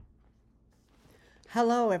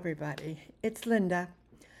Hello, everybody. It's Linda.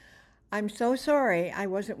 I'm so sorry I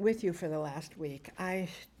wasn't with you for the last week. I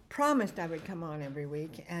promised I would come on every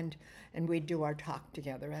week and we'd do our talk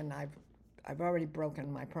together, and I've already broken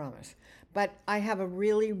my promise. But I have a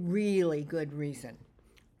really, really good reason.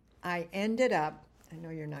 I ended up, I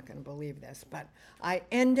know you're not going to believe this, but I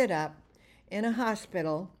ended up in a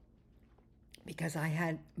hospital because I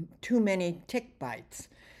had too many tick bites.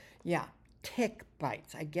 Yeah, tick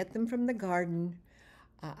bites. I get them from the garden.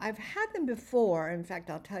 I've had them before. In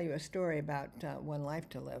fact, I'll tell you a story about One Life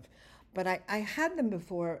to Live. But I had them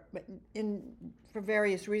before, but for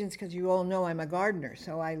various reasons, because you all know I'm a gardener,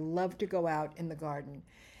 so I love to go out in the garden.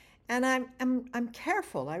 And I'm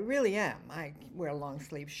careful. I really am. I wear long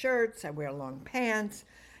sleeve shirts. I wear long pants,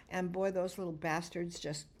 and boy, those little bastards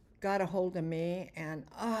just got a hold of me, and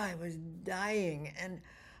I was dying and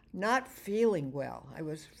not feeling well. I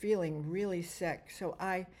was feeling really sick, so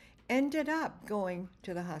I ended up going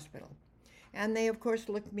to the hospital. And they, of course,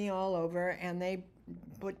 looked me all over and they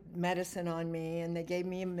put medicine on me and they gave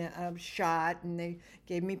me a shot and they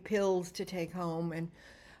gave me pills to take home and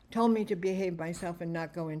told me to behave myself and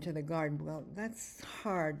not go into the garden. Well, that's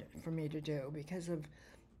hard for me to do because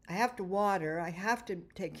I have to water, I have to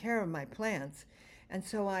take care of my plants. And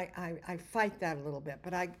so I fight that a little bit,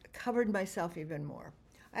 but I covered myself even more.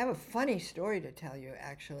 I have a funny story to tell you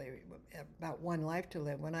actually about One Life to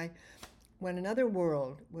Live. When Another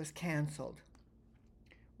World was canceled,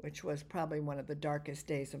 which was probably one of the darkest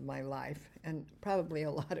days of my life, and probably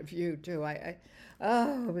a lot of you too. It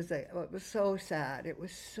was so sad. It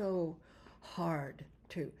was so hard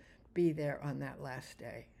to be there on that last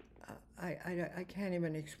day. I can't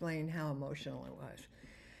even explain how emotional it was.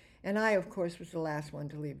 And I, of course, was the last one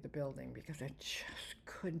to leave the building because I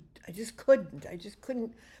just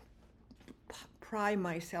couldn't pry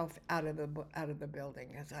myself out of the building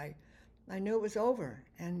as I knew it was over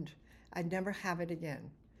and I'd never have it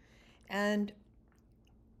again. And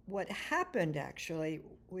what happened actually,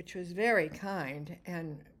 which was very kind,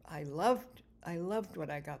 and I loved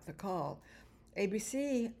when I got the call.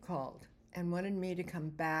 ABC called and wanted me to come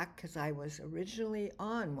back because I was originally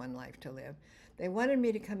on One Life to Live. They wanted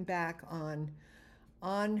me to come back on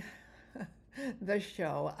the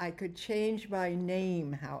show. I could change my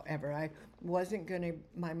name, however. I wasn't going to.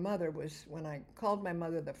 My mother was, when I called my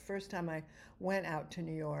mother the first time I went out to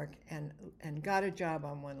New York and got a job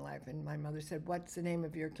on One Life, and my mother said, "What's the name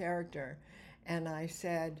of your character?" And I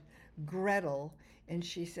said, "Gretel." And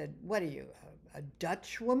she said, "What are you, a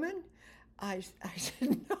Dutch woman?" I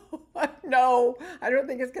said, "No, no, I don't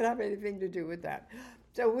think it's going to have anything to do with that."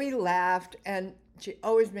 So we laughed, and she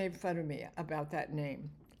always made fun of me about that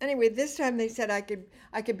name. Anyway, this time they said I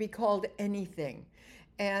could be called anything,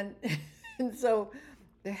 and and so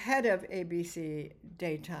the head of ABC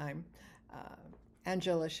Daytime, uh,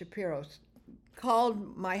 Angela Shapiro,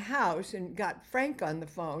 called my house and got Frank on the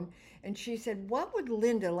phone, and she said, "What would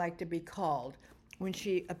Linda like to be called when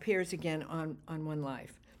she appears again on One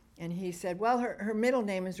Life?" And he said, "Well, her middle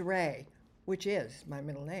name is Ray, which is my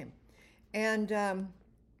middle name." And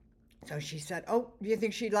so she said, "Oh, do you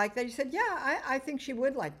think she'd like that?" He said, "Yeah, I think she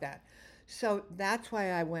would like that." So that's why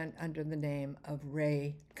I went under the name of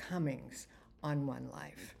Ray Cummings on One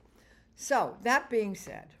Life. So that being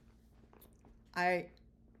said, I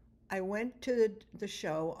I went to the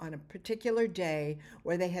show on a particular day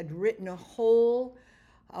where they had written a whole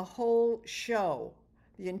show,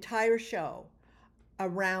 the entire show,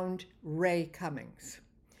 around Ray Cummings.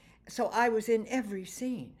 So I was in every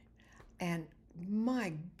scene. And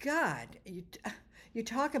my God, you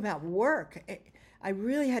talk about work. I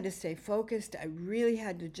really had to stay focused. I really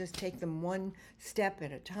had to just take them one step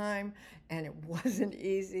at a time, and it wasn't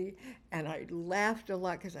easy. And I laughed a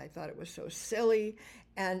lot because I thought it was so silly,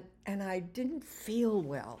 and I didn't feel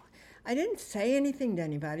well. I didn't say anything to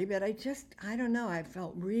anybody, but I don't know. I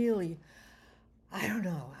felt really, I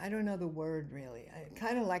don't know the word really.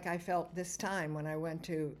 Kind of like I felt this time when I went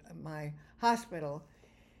to my hospital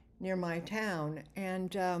near my town,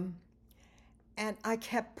 and I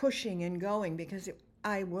kept pushing and going because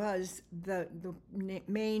I was the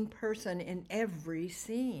main person in every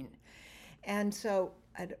scene. And so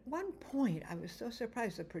at one point, I was so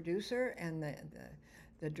surprised. The producer and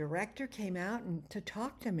the director came out and to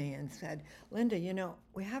talk to me and said, "Linda, you know,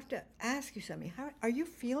 we have to ask you something. How are you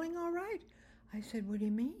feeling? All right?" I said, "What do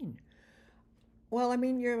you mean?" "Well, I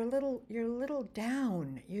mean, you're a little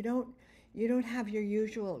down. You don't have your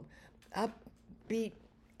usual upbeat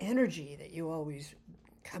energy that you always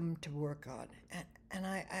come to work on." And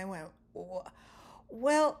I went,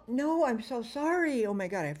 "Well, no, I'm so sorry. Oh my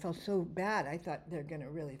God, I felt so bad. I thought they're going to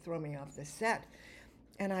really throw me off the set."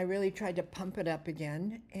 and I really tried to pump it up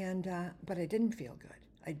again, and but I didn't feel good.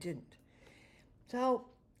 I didn't. So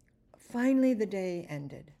finally, the day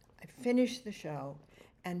ended. I finished the show,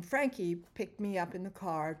 and Frankie picked me up in the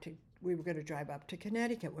car to. We were going to drive up to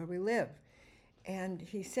Connecticut, where we live. And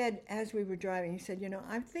he said, as we were driving, he said,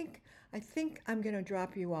 I think I'm going to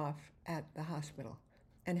drop you off at the hospital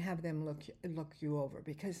and have them look you over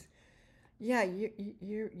because, yeah,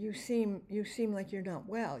 you seem like you're not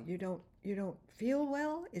well. You don't feel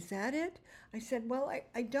well. Is that it? I said, well,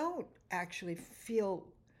 I don't actually feel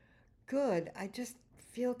good. I just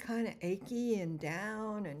feel kind of achy and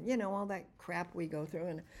down and all that crap we go through.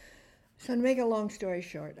 And so, to make a long story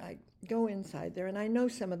short, I go inside there, and I know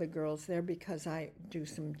some of the girls there because I do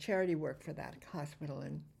some charity work for that hospital.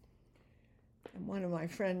 And one of my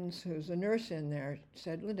friends, who's a nurse in there,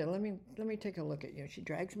 said, "Linda, let me take a look at you." She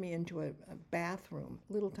drags me into a bathroom,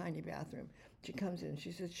 little tiny bathroom. She comes in.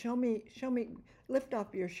 She says, "Show me, lift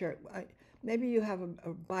off your shirt. Maybe you have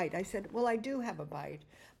a bite." I said, "Well, I do have a bite,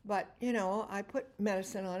 but I put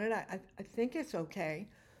medicine on it. I think it's okay."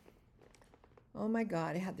 Oh my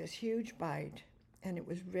God, I had this huge bite, and it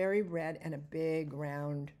was very red and a big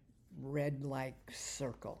round red-like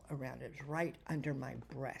circle around it. It was right under my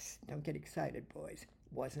breast. Don't get excited, boys.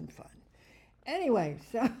 Wasn't fun. Anyway,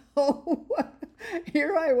 so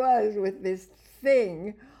here I was with this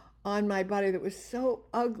thing on my body that was so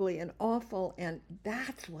ugly and awful, and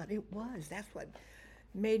that's what it was. That's what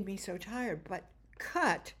made me so tired. But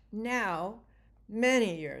cut now,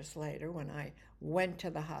 many years later, when I went to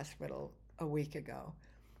the hospital a week ago,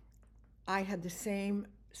 I had the same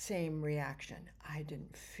reaction. I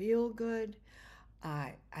didn't feel good.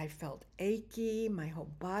 I felt achy. My whole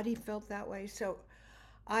body felt that way. So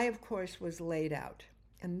I, of course, was laid out.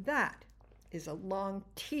 And that is a long,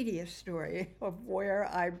 tedious story of where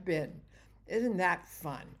I've been. Isn't that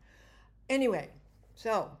fun? Anyway,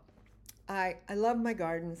 so I love my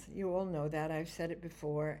gardens. You all know that. I've said it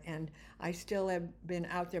before. And I still have been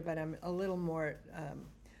out there, but I'm a little more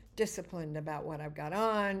disciplined about what I've got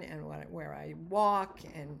on and where I walk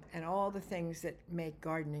and all the things that make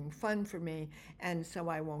gardening fun for me, and so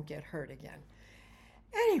I won't get hurt again.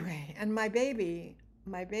 Anyway, and my baby,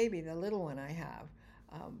 the little one I have,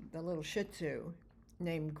 the little Shih Tzu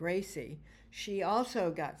named Gracie, she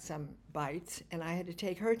also got some bites, and I had to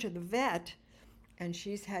take her to the vet, and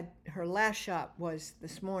she's had her last shot was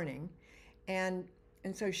this morning, and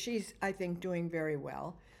so she's, I think, doing very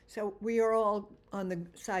well. So we are all on the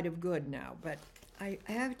side of good now. But I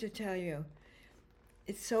have to tell you,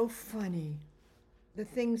 it's so funny,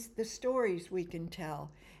 the stories we can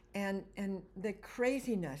tell, and the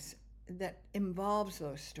craziness that involves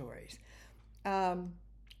those stories. Um,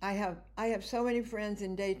 I have so many friends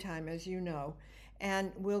in daytime, as you know,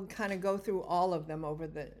 and we'll kind of go through all of them over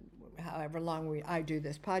the however long I do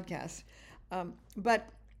this podcast. But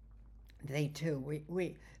they too.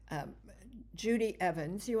 We Judy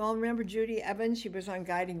Evans. You all remember Judy Evans? She was on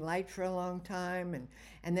Guiding Light for a long time,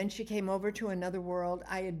 and then she came over to Another World.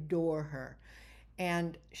 I adore her,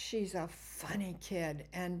 and she's a funny kid.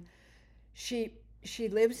 And she she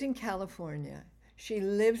lives in California. She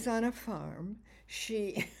lives on a farm.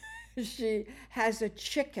 She she has a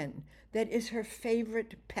chicken that is her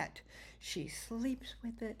favorite pet. She sleeps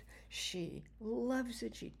with it. She loves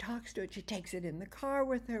it. She talks to it. She takes it in the car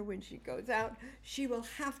with her when she goes out. She will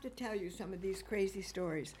have to tell you some of these crazy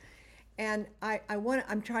stories. And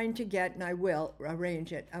I'm trying to get, and I will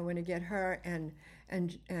arrange it. I want to get her and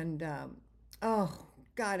oh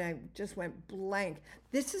God, I just went blank.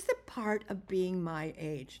 This is the part of being my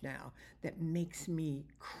age now that makes me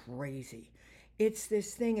crazy. It's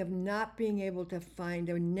this thing of not being able to find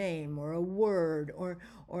a name or a word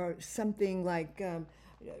or something like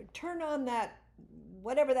turn on that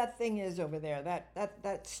whatever that thing is over there,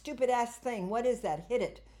 that stupid ass thing. What is that? Hit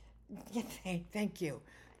it. Yeah, thank you.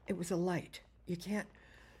 It was a light. You can't.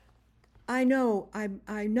 I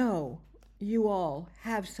know you all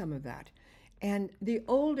have some of that. And the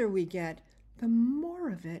older we get, the more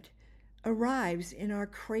of it arrives in our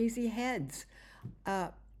crazy heads. Uh,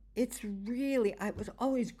 it's really, I was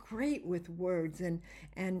always great with words and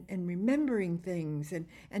remembering things. And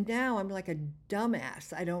now I'm like a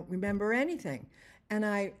dumbass. I don't remember anything. And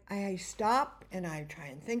I stop and I try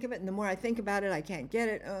and think of it. And the more I think about it, I can't get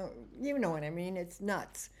it. You know what I mean? It's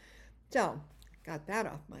nuts. So, got that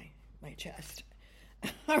off my chest.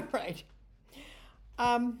 All right.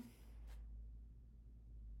 Um,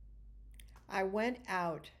 I went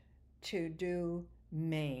out to do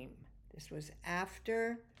MAME. This was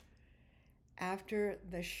after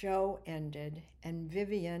the show ended, and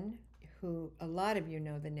Vivian, who a lot of you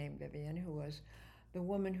know the name Vivian, who was the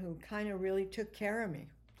woman who kind of really took care of me.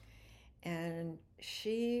 And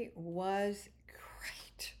she was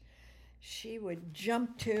great. She would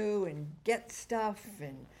jump to and get stuff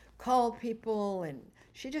and call people, and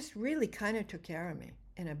she just really kind of took care of me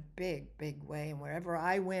in a big, big way. And wherever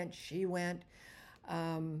I went, she went.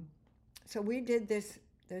 Um, so we did this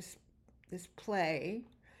play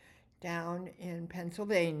down in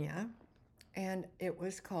Pennsylvania, and it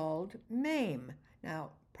was called Mame.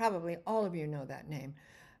 Now, probably all of you know that name.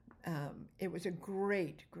 It was a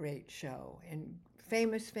great, great show, and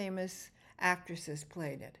famous actresses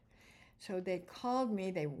played it. So they called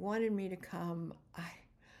me. They wanted me to come.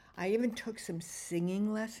 I even took some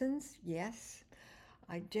singing lessons. Yes,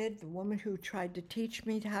 I did. The woman who tried to teach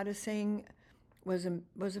me how to sing was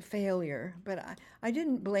a failure, but I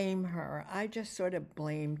didn't blame her. I just sort of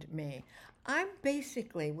blamed me. I'm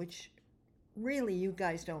basically, which really you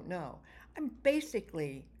guys don't know, I'm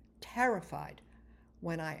basically terrified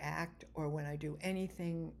when I act or when I do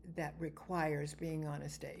anything that requires being on a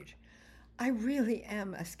stage. I really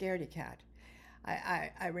am a scaredy cat.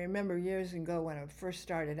 I remember years ago when I first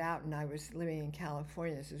started out and I was living in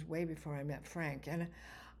California. This is way before I met Frank. And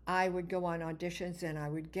I would go on auditions and I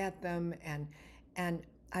would get them, and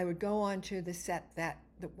I would go on to the set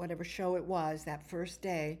whatever show it was that first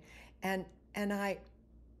day, and I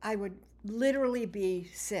would literally be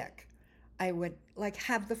sick. I would like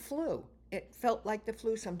have the flu. It felt like the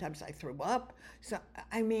flu. Sometimes I threw up. So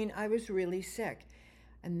I mean, I was really sick.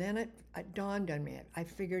 And then it dawned on me. I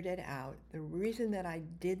figured it out. The reason that I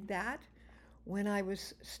did that when I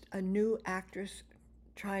was a new actress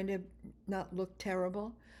trying to not look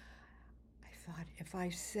terrible, I thought if I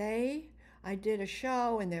say I did a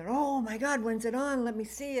show and they're, oh my God, when's it on? Let me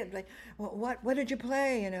see it. Like, well, what did you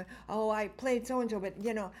play? And oh, I played so and so, but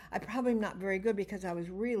I probably not very good because I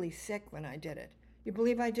was really sick when I did it. You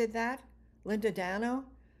believe I did that? Linda Dano,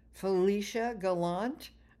 Felicia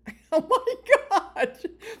Gallant. Oh my God,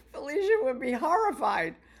 Felicia would be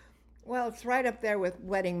horrified. Well, it's right up there with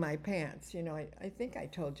wetting my pants. I think I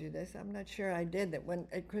told you this. I'm not sure I did that when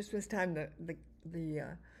at Christmas time the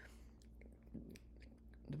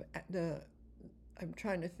I'm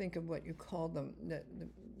trying to think of what you call them.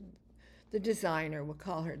 The designer, we'll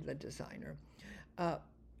call her the designer,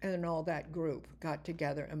 and all that group got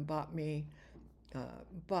together and bought me.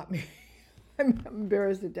 I'm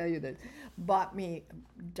embarrassed to tell you this. Bought me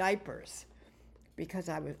diapers because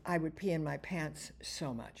I would pee in my pants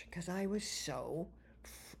so much because I was so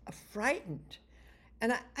frightened.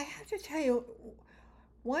 And I have to tell you,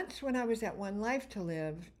 once when I was at One Life to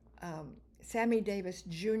Live, Sammy Davis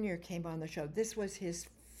Jr. came on the show. This was his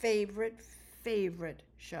favorite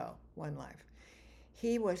show, One Life.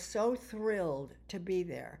 He was so thrilled to be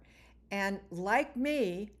there, and like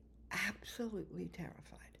me, absolutely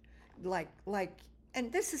terrified. Like,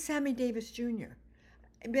 and this is Sammy Davis Jr.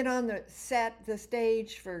 I've been on the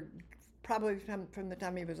stage for probably from the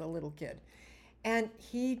time he was a little kid. And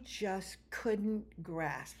he just couldn't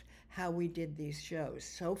grasp how we did these shows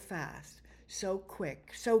so fast, so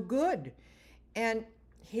quick, so good. And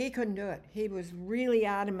he couldn't do it. He was really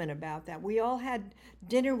adamant about that. We all had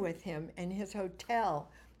dinner with him in his hotel,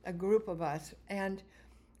 a group of us, and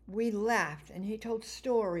we laughed and he told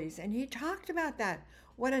stories and he talked about that.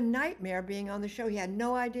 What a nightmare being on the show. He had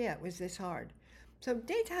no idea it was this hard. So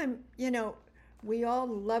daytime, we all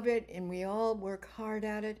love it and we all work hard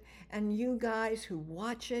at it. And you guys who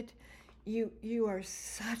watch it, you are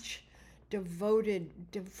such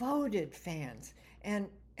devoted fans and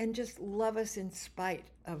just love us in spite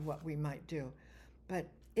of what we might do. But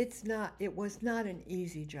it was not an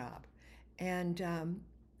easy job. And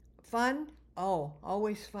fun, oh,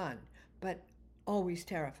 always fun, but always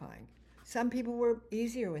terrifying. Some people were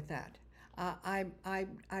easier with that. I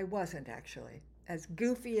wasn't actually. As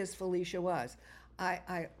goofy as Felicia was,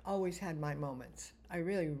 I always had my moments. I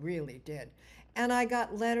really did. And I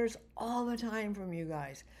got letters all the time from you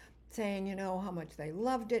guys saying, how much they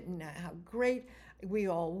loved it and how great we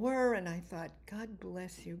all were. And I thought, God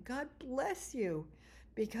bless you,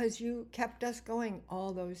 because you kept us going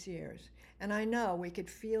all those years. And I know we could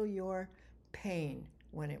feel your pain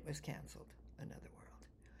when it was canceled, Another World.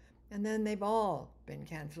 And then they've all been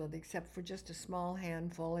canceled except for just a small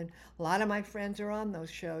handful. And a lot of my friends are on those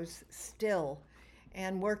shows still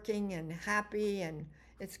and working and happy, and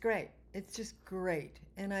it's great. It's just great.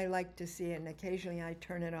 And I like to see it, and occasionally I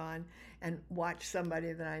turn it on and watch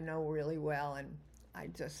somebody that I know really well, and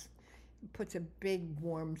it puts a big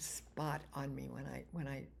warm spot on me when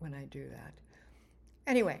I do that.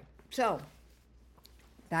 Anyway, so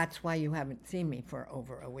That's why you haven't seen me for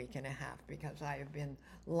over a week and a half, because I have been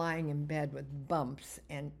lying in bed with bumps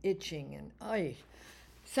and itching and ay.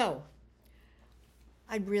 So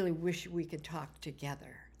I really wish we could talk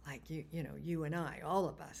together. Like you and I, all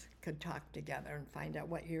of us could talk together and find out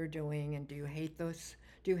what you're doing. And do you hate those?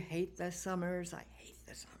 Do you hate the summers? I hate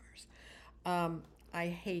the summers. I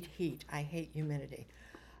hate heat. I hate humidity.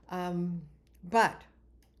 But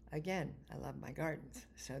again, I love my gardens,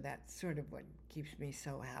 so that's sort of what keeps me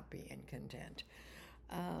so happy and content.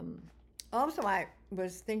 Also, I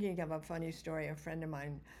was thinking of a funny story. A friend of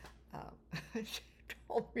mine she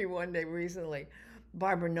told me one day recently,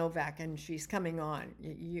 Barbara Novak, and she's coming on.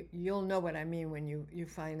 You'll know what I mean when you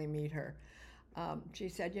finally meet her. She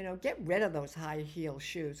said, get rid of those high heel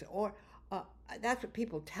shoes, or that's what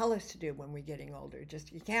people tell us to do when we're getting older.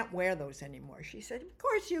 Just you can't wear those anymore. She said, of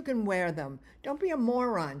course you can wear them. Don't be a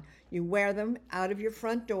moron. You wear them out of your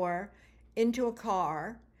front door into a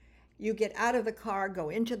car. You get out of the car,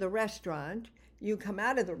 go into the restaurant. You come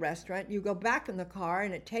out of the restaurant, you go back in the car,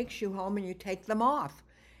 and it takes you home, and you take them off.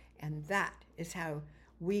 And that is how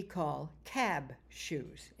we call cab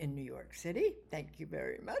shoes in New York City. Thank you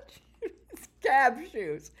very much. It's cab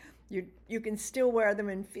shoes. You can still wear them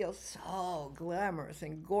and feel so glamorous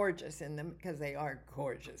and gorgeous in them, because they are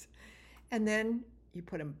gorgeous. And then you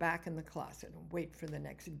put them back in the closet and wait for the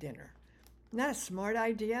next dinner. Isn't that a smart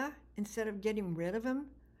idea, instead of getting rid of them?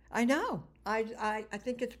 I know. I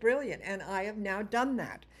think it's brilliant, and I have now done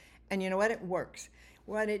that. And you know what? It works.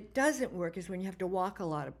 What it doesn't work is when you have to walk a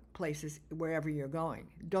lot of places wherever you're going.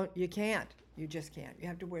 You can't. You just can't. You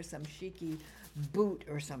have to wear some chic-y boot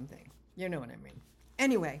or something. You know what I mean.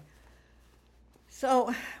 Anyway,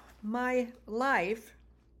 so my life,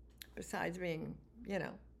 besides being,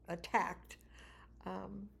 attacked,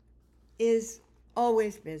 is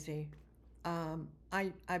always busy.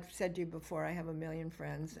 I've said to you before, I have a million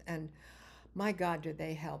friends, and my God, do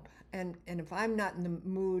they help. And if I'm not in the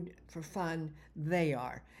mood for fun, they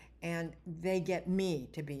are. And they get me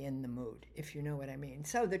to be in the mood, if you know what I mean.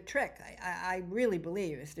 So the trick, I really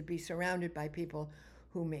believe, is to be surrounded by people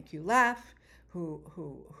who make you laugh,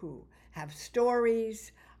 who have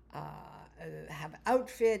stories, have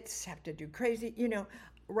outfits, have to do crazy,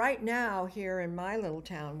 Right now, here in my little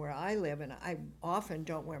town where I live, and I often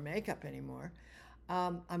don't wear makeup anymore,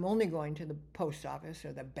 I'm only going to the post office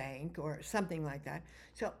or the bank or something like that.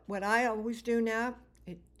 So what I always do now,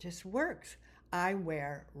 it just works. I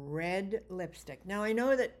wear red lipstick. Now, I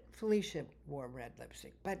know that Felicia wore red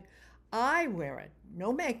lipstick, but I wear it.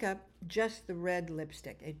 No makeup, just the red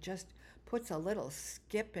lipstick. It just puts a little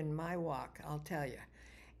skip in my walk, I'll tell you.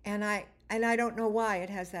 And I don't know why it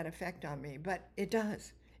has that effect on me, but it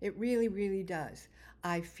does. It really, really does.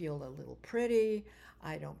 I feel a little pretty.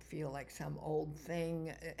 I don't feel like some old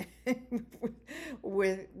thing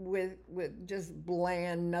with just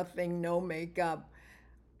bland, nothing, no makeup.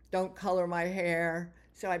 Don't color my hair.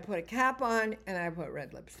 So I put a cap on and I put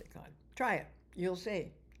red lipstick on. Try it. You'll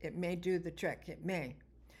see. It may do the trick. It may.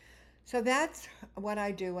 So that's what I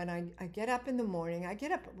do when I get up in the morning. I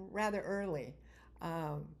get up rather early.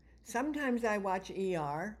 Sometimes I watch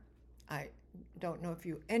ER. I don't know if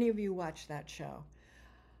any of you watch that show.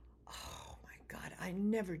 Oh my God, I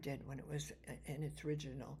never did when it was in its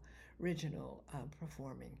original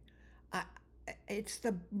performing. It's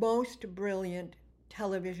the most brilliant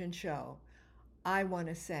television show, I want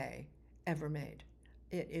to say, ever made.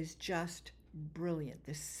 It is just brilliant.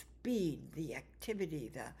 The speed, the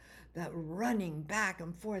activity, the running back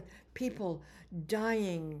and forth, people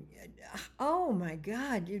dying. Oh my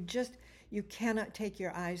God, you cannot take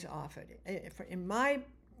your eyes off it. In my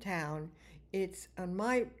town, it's on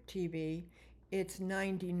my TV, it's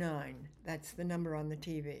 99. That's the number on the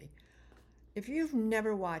TV. If you've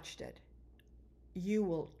never watched it, you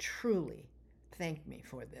will truly thank me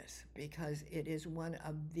for this, because it is one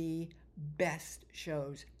of the best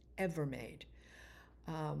shows ever made.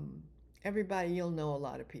 Everybody, you'll know a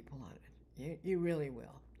lot of people on it. You really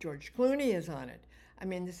will. George Clooney is on it. I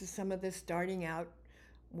mean, this is some of the starting out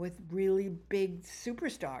with really big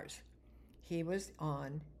superstars. He was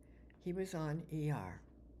on ER.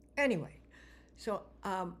 Anyway, so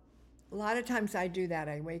a lot of times I do that.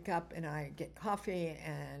 I wake up and I get coffee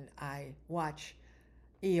and I watch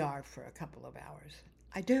ER for a couple of hours.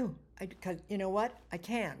 I do. Because you know what? I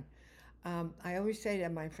can. I always say to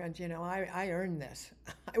my friends, I earned this.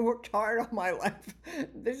 I worked hard all my life.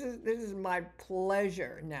 This is my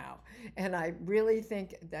pleasure now, and I really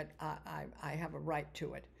think that I have a right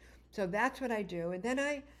to it. So that's what I do, and then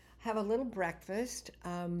I have a little breakfast.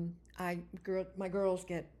 My girls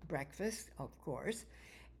get breakfast, of course,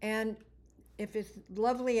 and if it's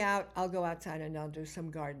lovely out, I'll go outside and I'll do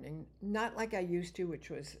some gardening. Not like I used to, which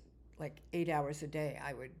was like 8 hours a day.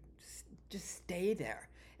 I would just stay there.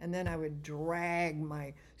 And then I would drag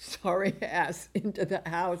my sorry ass into the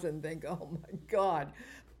house and think, oh my God.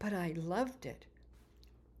 But I loved it.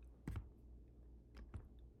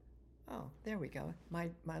 Oh, there we go. My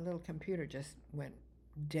little computer just went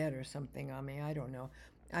dead or something on me. I don't know.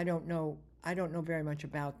 I don't know. I don't know very much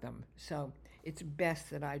about them. So it's best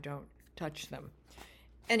that I don't touch them.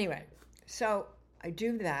 Anyway, so I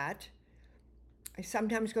do that. I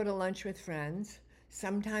sometimes go to lunch with friends.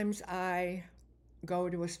 Sometimes I go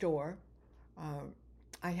to a store. Uh,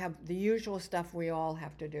 I have the usual stuff we all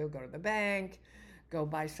have to do, go to the bank, go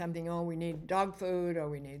buy something. Oh, we need dog food, or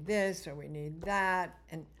we need this, or we need that.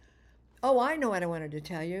 And oh, I know what I wanted to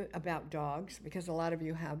tell you about dogs because a lot of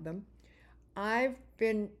you have them. I've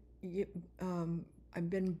been um, I've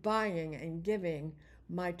been buying and giving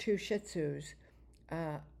my two Shih Tzus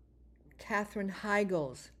uh, Katherine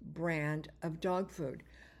Heigl's brand of dog food.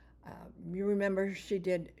 You remember she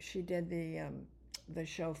did the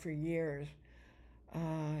show for years.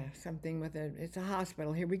 Something with it. It's a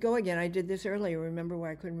hospital. Here we go again. I did this earlier. Remember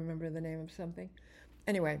where I couldn't remember the name of something?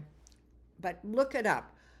 Anyway, but look it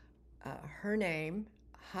up. Her name,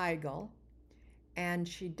 Heigl, and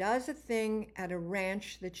she does a thing at a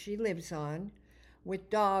ranch that she lives on with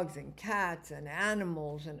dogs and cats and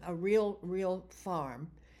animals and a real farm.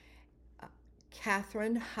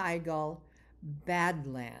 Katherine Heigl,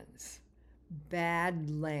 Badlands.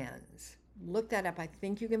 Badlands. Look that up. I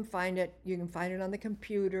think you can find it. You can find it on the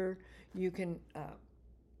computer. You can,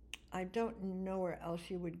 I don't know where else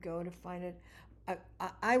you would go to find it.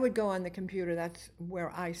 I would go on the computer. That's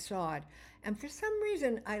where I saw it. And for some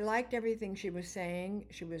reason, I liked everything she was saying.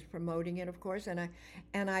 She was promoting it, of course, and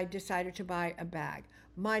I decided to buy a bag.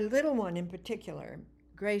 My little one in particular,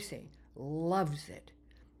 Gracie, loves it.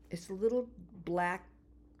 It's little black,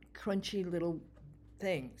 crunchy little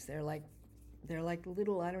things. They're like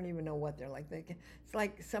little. I don't even know what they're like. It's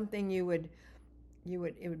like something it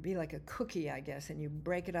would be like a cookie, I guess, and you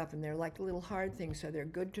break it up, and they're like little hard things, so they're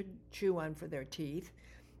good to chew on for their teeth.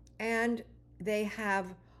 And they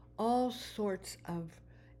have all sorts of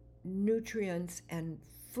nutrients and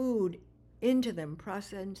food into them,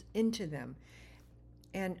 processed into them.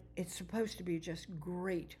 And it's supposed to be just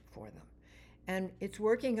great for them. And it's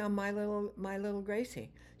working on my little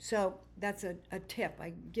Gracie. So that's a tip.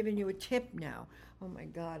 I've given you a tip now. Oh my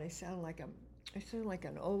God, I sound like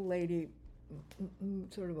an old lady,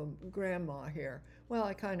 sort of a grandma here. Well,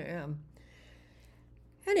 I kind of am.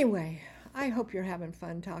 Anyway, I hope you're having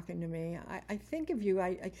fun talking to me. I think of you.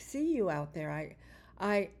 I see you out there.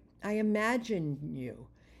 I imagine you,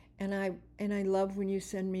 and I love when you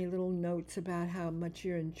send me little notes about how much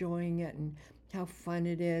you're enjoying it and how fun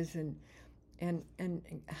it is, and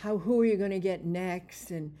how who are you going to get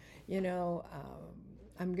next, and we're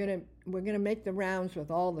gonna make the rounds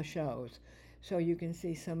with all the shows, so you can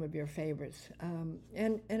see some of your favorites,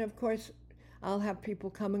 and of course, I'll have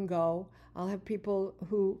people come and go. I'll have people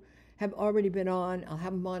who have already been on. I'll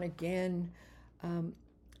have them on again.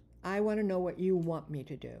 I want to know what you want me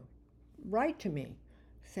to do. Write to me.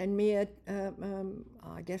 Send me I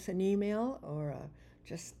guess an email, or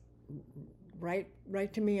just write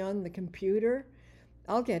to me on the computer.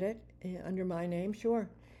 I'll get it under my name, sure.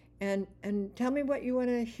 And tell me what you want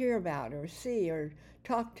to hear about or see or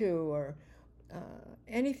talk to, or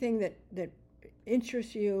anything that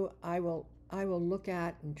interests you. I will look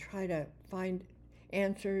at and try to find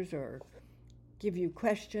answers, or give you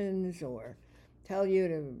questions, or tell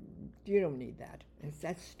you you don't need that.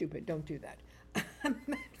 That's stupid. Don't do that.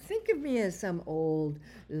 Think of me as some old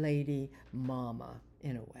lady mama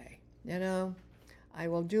in a way. I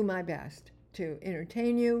will do my best to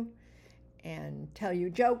entertain you and tell you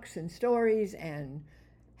jokes and stories and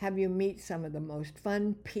have you meet some of the most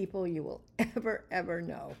fun people you will ever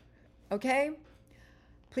know. Okay?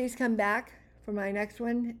 Please come back for my next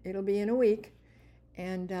one. It'll be in a week,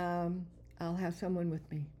 and I'll have someone with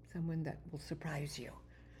me, someone that will surprise you.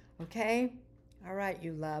 Okay? All right,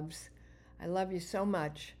 you loves. I love you so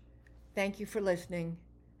much. Thank you for listening.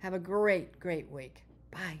 Have a great week.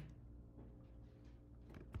 Bye.